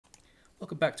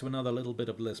Welcome back to another little bit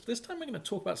of Lisp. This time we're going to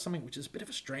talk about something which is a bit of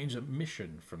a strange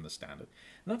omission from the standard.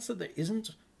 And that's that there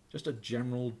isn't just a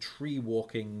general tree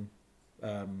walking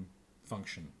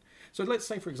function. So let's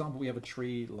say, for example, we have a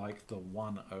tree like the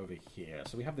one over here.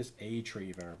 So we have this a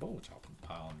tree variable, which I'll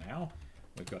compile now.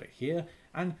 We've got it here.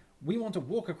 And we want to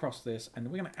walk across this, and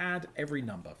we're going to add every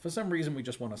number. For some reason, we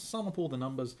just want to sum up all the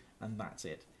numbers, and that's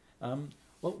it. Well,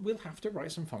 we'll have to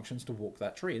write some functions to walk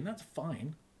that tree, and that's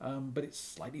fine. But it's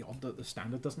slightly odd that the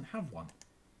standard doesn't have one.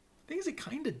 The thing is, it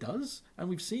kind of does, and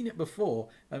we've seen it before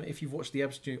if you've watched the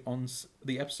episode on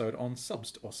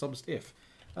subst or subst if.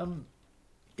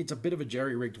 It's a bit of a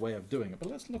jerry-rigged way of doing it, but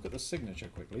let's look at the signature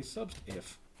quickly. Subst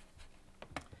if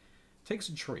takes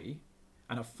a tree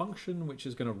and a function which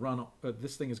is going to run,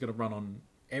 this thing is going to run on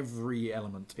every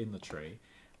element in the tree,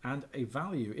 and a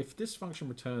value, if this function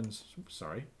returns,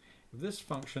 if this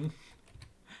function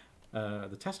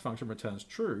the test function returns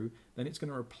true, then it's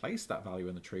going to replace that value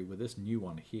in the tree with this new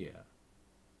one here.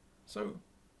 So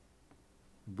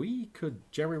we could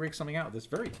jerry-rig something out of this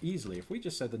very easily. If we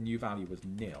just said the new value was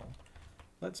nil,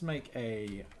 let's make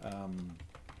a...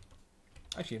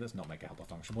 actually, let's not make a helper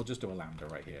function. We'll just do a lambda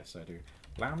right here. So do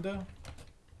lambda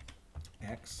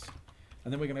x,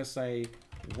 and then we're going to say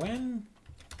when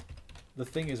the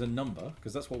thing is a number,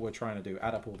 because that's what we're trying to do,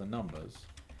 add up all the numbers,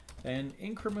 then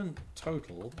increment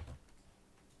total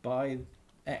by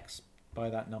x, by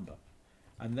that number.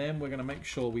 And then we're going to make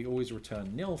sure we always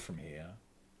return nil from here.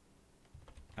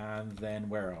 And then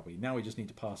where are we? Now we just need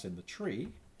to pass in the tree,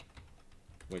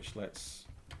 which let's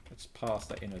pass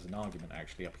that in as an argument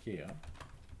actually up here.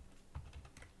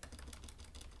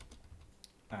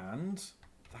 And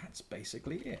that's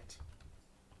basically it.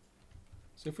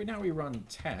 So if we now run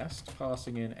test,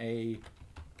 passing in a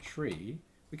tree,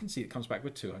 we can see it comes back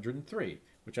with 203,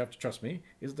 which you have to trust me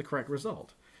is the correct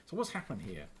result. So what's happened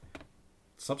here?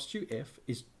 Substitute if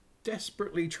is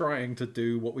desperately trying to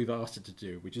do what we've asked it to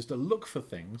do, which is to look for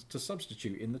things to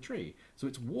substitute in the tree. So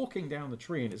it's walking down the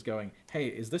tree and it's going, hey,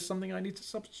 is this something I need to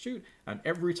substitute? And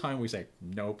every time we say,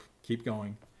 nope, keep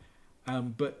going.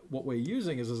 But what we're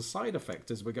using as a side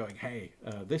effect is we're going, hey,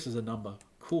 this is a number.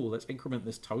 Cool, let's increment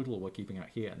this total we're keeping out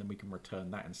here, and then we can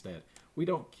return that instead. We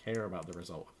don't care about the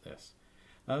result of this.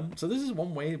 So this is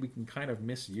one way we can kind of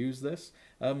misuse this.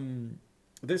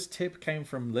 This tip came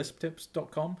from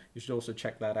lisptips.com. You should also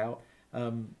check that out.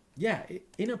 Yeah,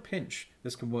 in a pinch,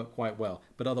 this can work quite well.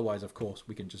 But otherwise, of course,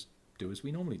 we can just do as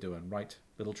we normally do and write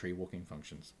little tree walking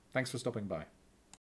functions. Thanks for stopping by.